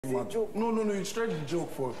Joke. No, you stretch the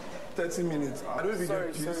joke for 30 minutes. I don't even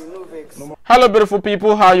get peace. Sorry, no vex. No. Hello beautiful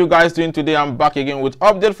people, how are you guys doing today? I'm back again with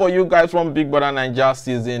update for you guys from Bbnaija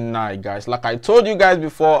season 9, guys. Like I told you guys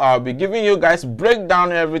before, I'll be giving you guys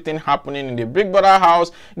breakdown everything happening in the Big Brother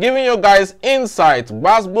house, giving you guys insights,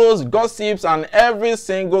 gossips, gossips, and every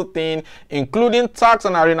single thing, including tax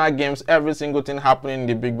and arena games, every single thing happening in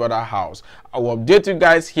the Big Brother house. I will update you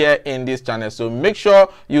guys here in this channel, so make sure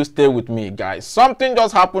you stay with me, guys. Something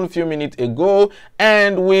just happened a few minutes ago,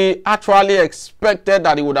 and we actually expected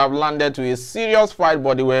that it would have landed to a serious fight,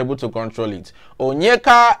 but they were able to control it.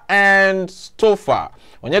 Onyeka and Topher.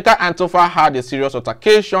 Onyeka and Topher had a serious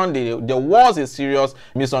altercation. There was a serious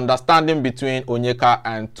misunderstanding between Onyeka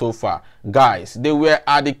and Topher. Guys, they were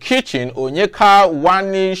at the kitchen. Onyeka,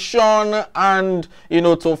 Wanni, Shaun, and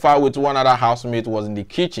Topher with one other housemate was in the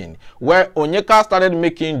kitchen, where Onyeka started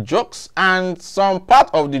making jokes, and some part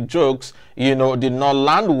of the jokes did not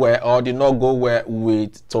land well or did not go well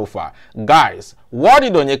with Topher. Guys, what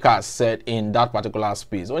did Onyeka said in that particular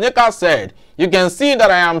space? Onyeka said, "You can see that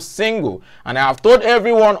I am single, and I have told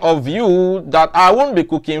every one of you that I won't be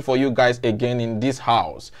cooking for you guys again in this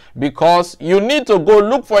house, because you need to go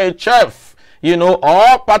look for a chef,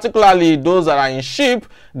 or particularly those that are in ship,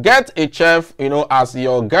 get a chef, as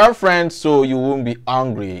your girlfriend, so you won't be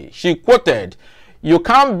hungry." She quoted, "You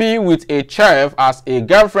can't be with a chef as a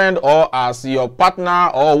girlfriend or as your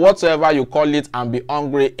partner or whatever you call it and be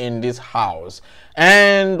hungry in this house."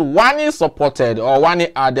 And Wanni supported, or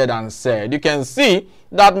Wanni added and said, "You can see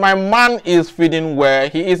that my man is feeding well,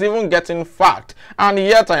 he is even getting fat, and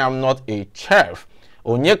yet I am not a chef."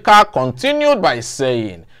 Onyeka continued by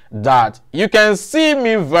saying that, "You can see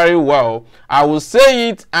me very well, I will say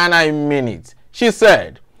it and I mean it." She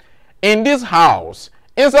said, "In this house,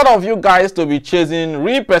 instead of you guys to be chasing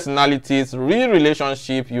real personalities, real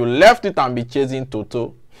relationship, you left it and be chasing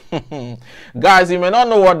Toto." Guys, you may not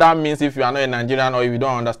know what that means if you are not a Nigerian or if you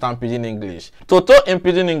don't understand Pidgin English. Toto in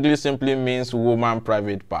Pidgin English simply means woman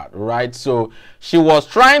private part, right? So she was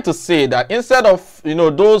trying to say that instead of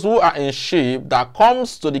those who are in ship that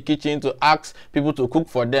comes to the kitchen to ask people to cook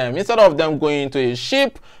for them, instead of them going into a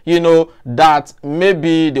ship, that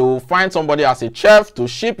maybe they will find somebody as a chef to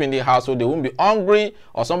ship in the house so they won't be hungry,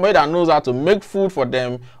 or somebody that knows how to make food for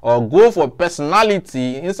them, or go for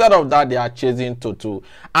personality. Instead of that, they are chasing Toto.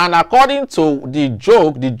 And according to the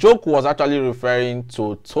joke was actually referring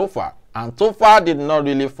to Topher, and Topher did not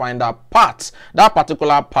really find that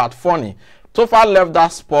particular part funny. Topher left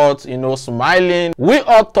that spot, smiling. We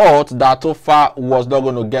all thought that Topher was not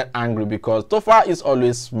going to get angry because Topher is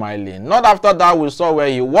always smiling. Not after that, we saw where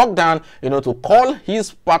he walked down, to call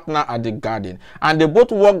his partner at the garden. And they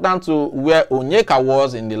both walked down to where Onyeka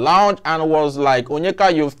was in the lounge and was like,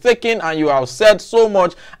 "Onyeka, you've taken and you have said so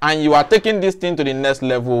much, and you are taking this thing to the next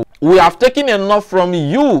level. We have taken enough from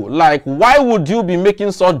you. Like, why would you be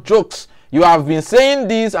making such jokes? You have been saying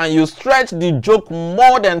this and you stretch the joke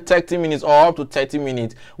more than 30 minutes or up to 30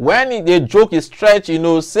 minutes. When the joke is stretched,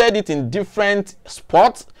 said it in different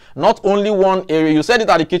spots, not only one area. You said it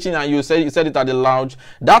at the kitchen and you said it at the lounge.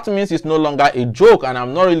 That means it's no longer a joke, and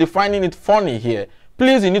I'm not really finding it funny here.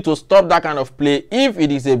 Please, you need to stop that kind of play. If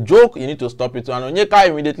it is a joke, you need to stop it." And Onyeka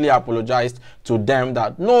immediately apologized to them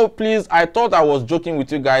that, "No, please, I thought I was joking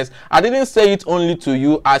with you guys. I didn't say it only to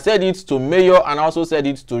you. I said it to Mayor and I also said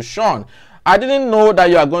it to Shaun. I didn't know that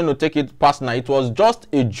you are going to take it personal. It was just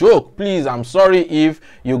a joke. Please, I'm sorry if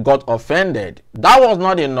you got offended." That was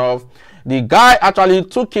not enough. The guy actually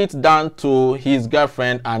took it down to his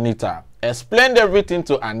girlfriend Anita, explained everything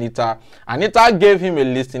to Anita. Anita gave him a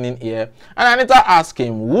listening ear, and Anita asked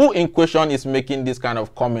him who in question is making this kind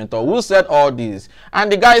of comment, or who said all this,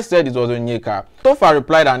 and the guy said it was Onyeka. Topher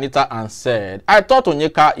replied Anita and said, "I thought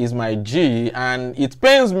Onyeka is my G, and it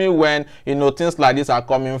pains me when things like this are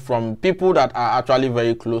coming from people that are actually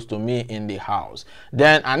very close to me in the house."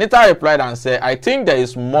 Then Anita replied and said, "I think there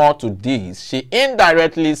is more to this." She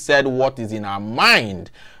indirectly said what is in her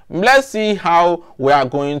mind. Let's see how we are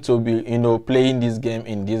going to be, playing this game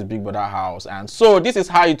in this Big Brother house. And so this is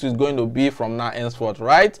how it is going to be from now henceforth,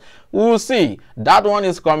 right? We will see. That one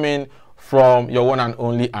is coming from your one and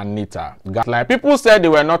only Anita. Like people said they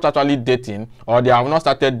were not actually dating, or they have not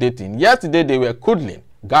started dating. Yesterday they were cuddling.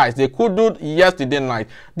 Guys, they cuddled yesterday night.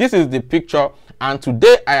 This is the picture, and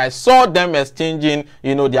today I saw them exchanging,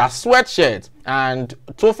 their sweatshirts, and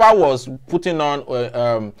Topher was putting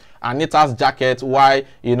on Anita's jacket while,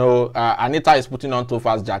 Anita is putting on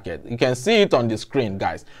Topher's jacket. You can see it on the screen,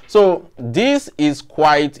 guys. So this is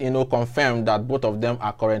quite, confirmed that both of them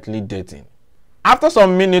are currently dating. After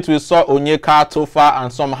some minutes, we saw Onyeka, Topher,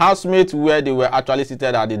 and some housemates where they were actually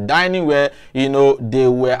seated at the dining where, you know, they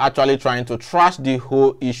were actually trying to trash the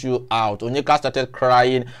whole issue out. Onyeka started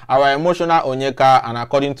crying. Our emotional Onyeka, and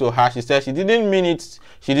according to her, she said she didn't mean it.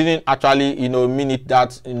 She didn't actually, you know, mean it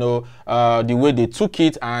that, you know, the way they took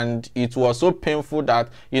it, and it was so painful that,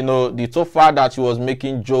 you know, the Topher that she was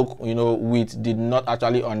making joke, you know, with did not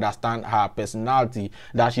actually understand her personality,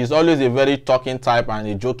 that she's always a very talking type and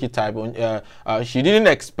a jokey type. She didn't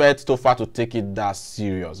expect Topher to take it that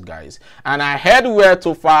serious, guys. And I heard where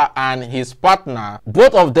Topher and his partner,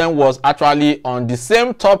 both of them was actually on the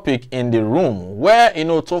same topic in the room, where, you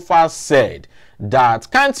know, Topher said that,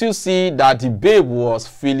 can't you see that the babe was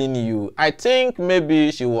feeling you? I think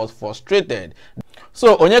maybe she was frustrated.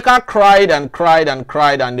 So Onyeka cried and cried and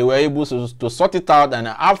cried, and they were able to sort it out. And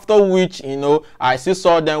after which, you know, I still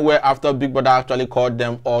saw them where after Big Brother actually called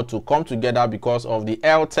them all to come together because of the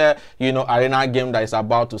Elte, you know, arena game that is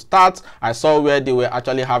about to start. I saw where they were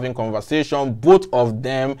actually having conversation, both of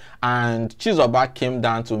them, and Chizoba came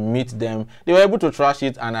down to meet them. They were able to trash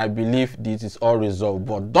it, and I believe this is all resolved.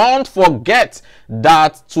 But don't forget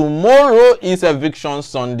that tomorrow is Eviction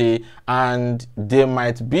Sunday, and there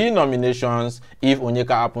might be nominations if Onyeka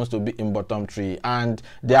happens to be in bottom 3. And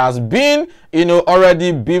there has been, you know,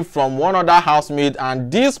 already beef from one other housemate,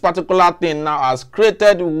 and this particular thing now has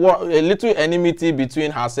created a little enmity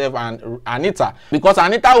between herself and Anita, because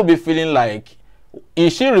Anita will be feeling like,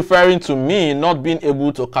 is she referring to me not being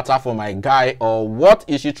able to cater for my guy, or what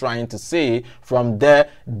is she trying to say? From there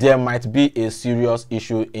might be a serious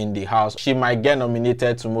issue in the house. She might get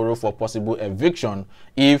nominated tomorrow for possible eviction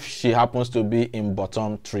if she happens to be in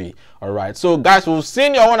bottom 3. All right, so guys, we've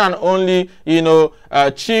seen your one and only, you know,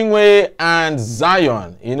 Chinwe and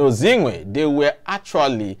Zion, you know, Chinwe. They were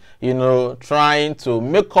actually, you know, trying to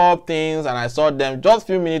make up things, and I saw them just a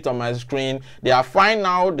few minutes on my screen. They are fine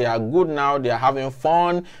now, they are good now, they are having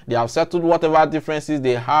fun, they have settled whatever differences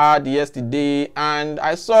they had yesterday, and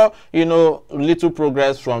I saw, you know, little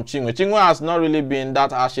progress from Chinwe. Chinwe has not really been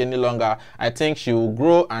that harsh any longer. I think she will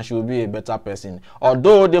grow and she will be a better person.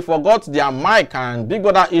 Although they forgot their mic, and Big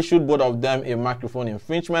Brother issued both of them a microphone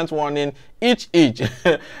infringement warning each.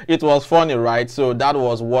 It was funny, right? So that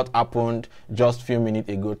was what happened just a few minutes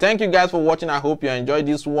ago. Thank you guys for watching. I hope you enjoyed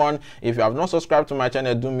this one. If you have not subscribed to my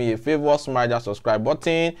channel, do me a favor, smash that subscribe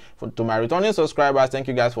button. To my returning subscribers, thank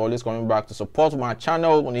you guys for always coming back to support my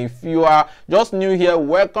channel. And if you are just new here,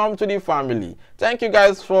 welcome to the family. Thank you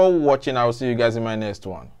guys for watching. I will see you guys in my next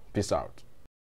one. Peace out.